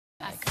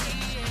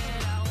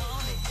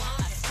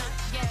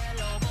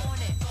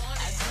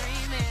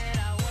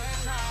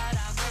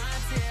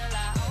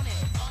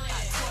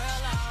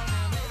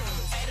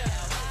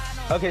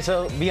Okay,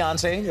 so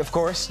Beyonce, of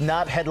course,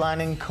 not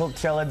headlining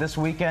Coachella this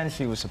weekend.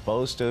 She was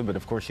supposed to, but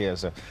of course she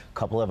has a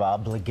couple of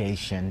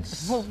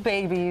obligations. Well,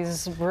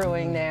 babies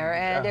brewing there.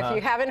 And if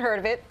you haven't heard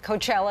of it,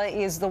 Coachella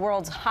is the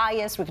world's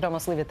highest, we could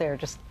almost leave it there,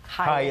 just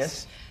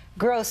highest.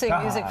 Grossing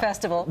music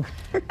festival.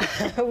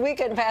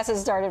 Weekend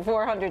passes start at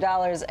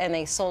 $400 and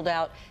they sold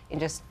out in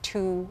just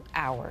 2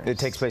 hours. It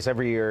takes place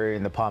every year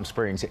in the Palm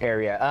Springs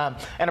area.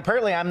 And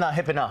apparently I'm not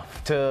hip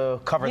enough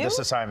to cover this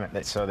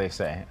assignment, so they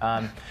say.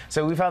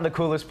 So we found the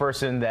coolest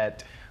person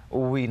that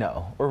we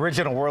know.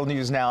 Original World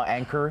News Now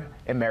anchor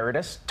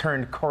emeritus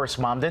turned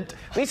Corres-mom-dent,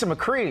 Lisa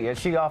McRee, as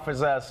she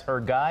offers us her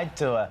guide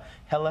to a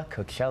Hella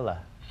Coachella.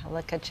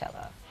 Hella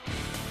Coachella.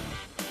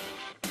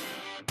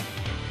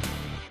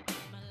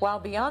 While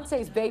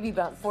Beyonce's baby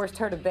bump forced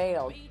her to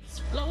bail,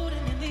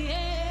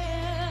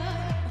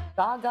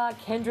 Gaga,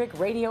 Kendrick,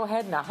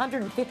 Radiohead, and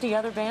 150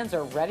 other bands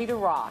are ready to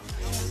rock.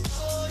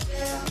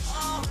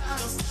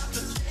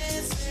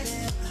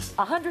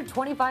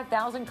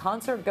 125,000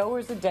 concert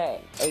goers a day,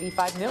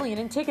 85 million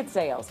in ticket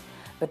sales.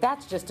 But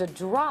that's just a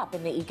drop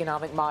in the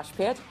economic mosh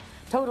pit.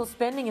 Total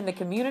spending in the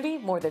community,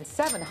 more than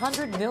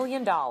 $700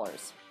 million.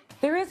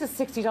 There is a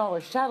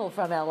 $60 shuttle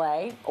from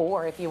LA,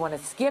 or if you want to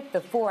skip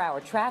the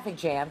 4-hour traffic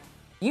jam,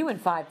 you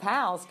and 5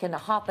 pals can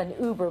hop an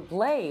Uber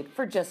Blade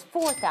for just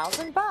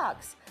 4,000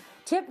 bucks.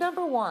 Tip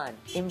number 1,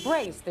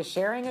 embrace the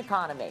sharing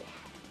economy.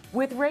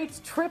 With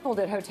rates tripled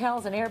at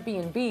hotels and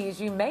Airbnbs,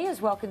 you may as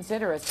well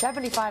consider a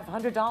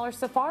 $7,500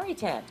 safari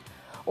tent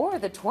or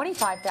the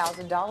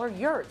 $25,000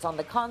 yurts on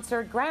the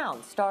concert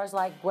grounds stars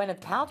like Gwyneth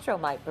Paltrow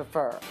might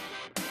prefer.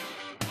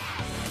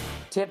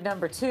 Tip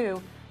number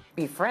 2,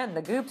 befriend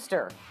the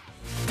Goopster.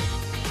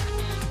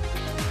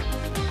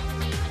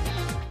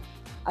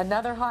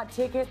 Another hot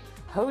ticket,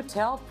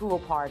 hotel pool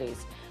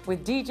parties.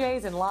 With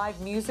DJs and live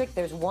music,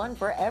 there's one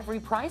for every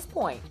price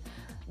point.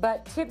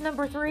 But tip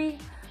number 3,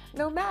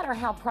 no matter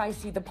how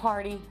pricey the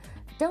party,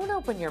 don't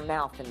open your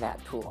mouth in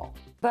that pool.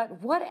 But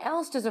what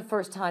else does a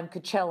first-time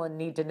Coachellan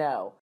need to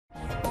know?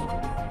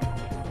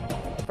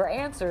 For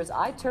answers,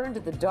 I turned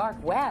to the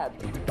dark web.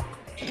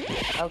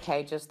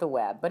 Okay, just the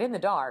web, but in the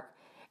dark.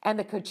 And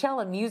the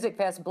Coachella Music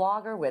Fest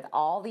blogger with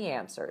all the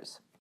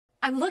answers.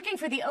 I'm looking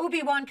for the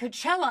Obi-Wan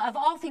Coachella of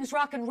all things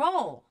rock and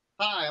roll.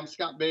 Hi, I'm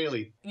Scott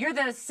Bailey. You're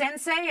the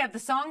sensei of the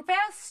Song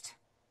Fest?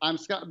 I'm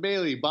Scott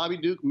Bailey, Bobby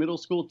Duke Middle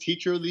School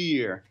Teacher of the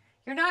Year.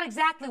 You're not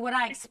exactly what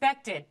I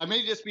expected. I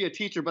may just be a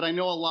teacher, but I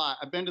know a lot.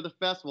 I've been to the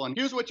festival, and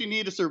here's what you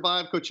need to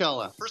survive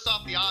Coachella. First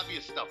off, the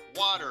obvious stuff: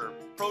 water,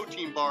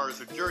 protein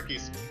bars or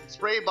jerkies,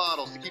 spray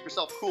bottles to keep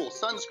yourself cool,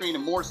 sunscreen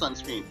and more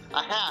sunscreen,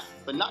 a hat,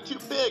 but not too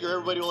big or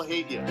everybody will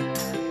hate you.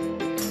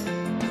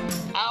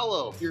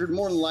 Aloe, you're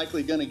more than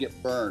likely gonna get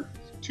burned.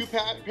 2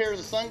 pairs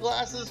of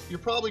sunglasses, you're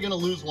probably gonna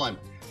lose one.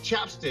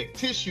 Chapstick,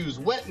 tissues,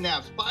 wet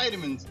naps,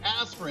 vitamins,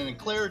 aspirin, and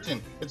Claritin.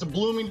 It's a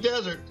blooming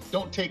desert.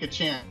 Don't take a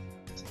chance.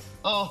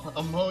 Oh,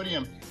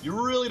 Imodium. You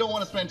really don't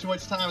want to spend too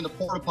much time in the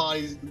porta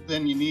potties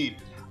than you need.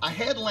 A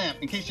headlamp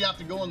in case you have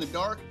to go in the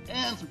dark,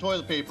 and some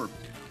toilet paper.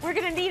 We're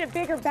gonna need a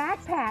bigger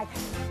backpack.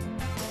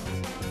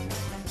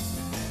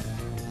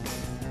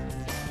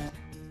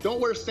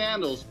 Don't wear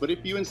sandals, but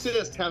if you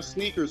insist, have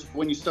sneakers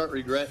when you start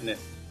regretting it.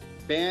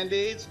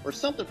 Band-Aids or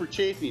something for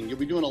chafing. You'll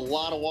be doing a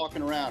lot of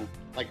walking around,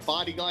 like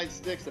Body Glide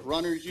sticks that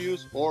runners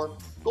use, or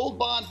Gold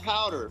Bond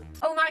powder.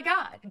 Oh my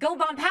God, Gold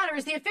Bond powder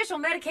is the official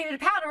medicated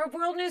powder of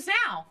World News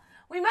Now.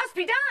 We must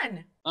be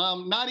done.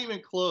 Not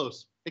even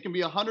close. It can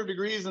be 100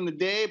 degrees in the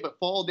day, but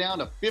fall down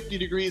to 50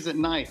 degrees at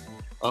night.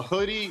 A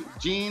hoodie,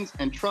 jeans,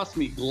 and trust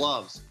me,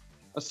 gloves.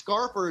 A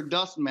scarf or a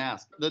dust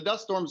mask. The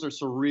dust storms are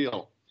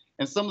surreal.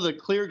 And some of the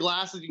clear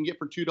glasses you can get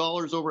for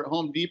 $2 over at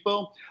Home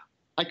Depot,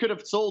 I could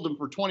have sold them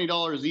for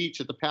 $20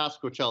 each at the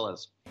past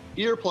Coachellas.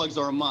 Earplugs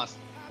are a must.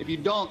 If you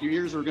don't, your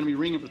ears are going to be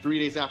ringing for 3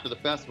 days after the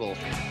festival.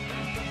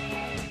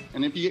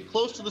 And if you get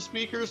close to the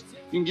speakers,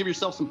 you can give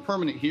yourself some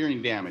permanent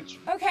hearing damage.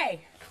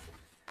 Okay,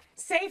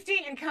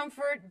 safety and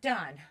comfort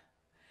done.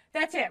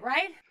 That's it,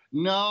 right?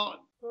 No.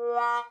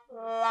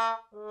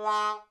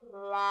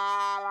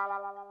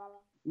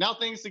 Now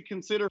things to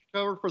consider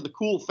cover for the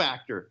cool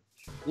factor.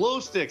 Glow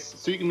sticks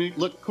so you can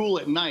look cool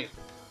at night.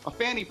 A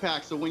fanny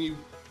pack so when you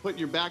put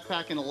your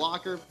backpack in a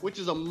locker, which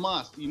is a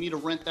must. You need to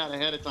rent that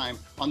ahead of time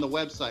on the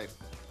website.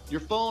 Your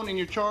phone and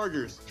your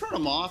chargers, turn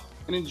them off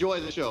and enjoy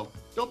the show.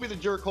 Don't be the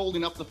jerk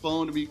holding up the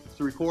phone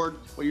to record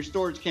what your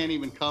storage can't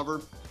even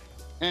cover.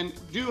 And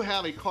do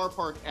have a car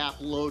park app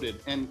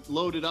loaded and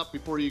load it up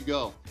before you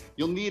go.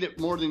 You'll need it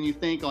more than you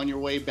think on your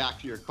way back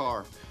to your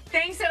car.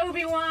 Thanks,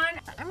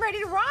 Obi-Wan. I'm ready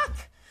to rock.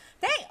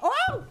 Oh!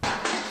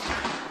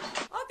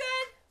 All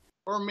good.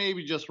 Or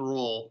maybe just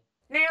roll.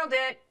 Nailed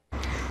it.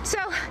 So,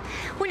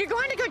 when you're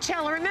going to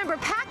Coachella, remember,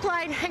 pack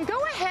light and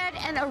go ahead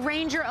and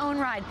arrange your own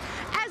ride.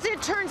 As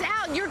it turns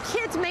out, your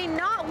kids may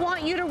not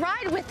want you to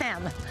ride with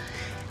them.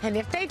 And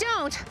if they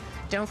don't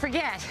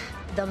forget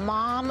the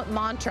mom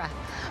mantra.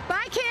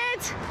 Bye,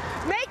 kids.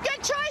 Make good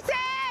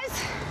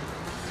choices.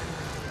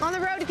 On the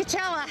road to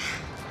Coachella,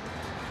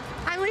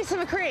 I'm Lisa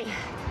McRee.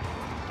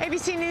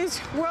 ABC News,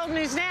 World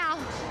News Now,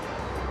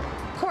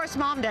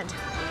 Corres-mom-dent.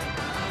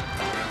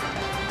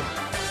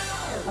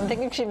 I'm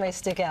thinking she may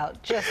stick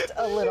out just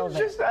a little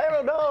bit. I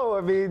don't know.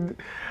 I mean,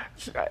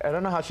 I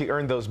don't know how she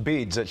earned those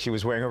beads that she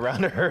was wearing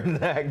around her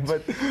neck,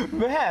 but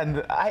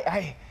man,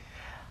 I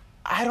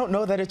don't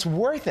know that it's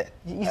worth it.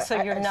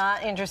 So you're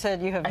not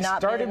interested? You have not I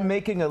started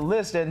making a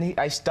list, and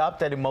I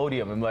stopped at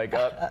Imodium. I'm like,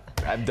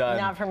 I'm done.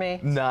 Not for me.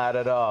 Not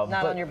at all.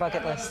 Not on your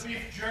bucket list.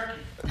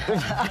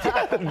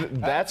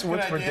 That's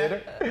what's for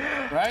dinner.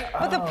 Right?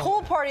 But the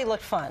pool party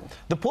looked fun.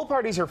 The pool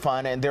parties are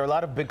fun, and there are a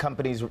lot of big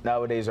companies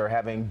nowadays are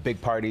having big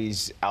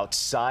parties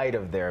outside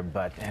of there.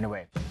 But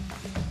anyway.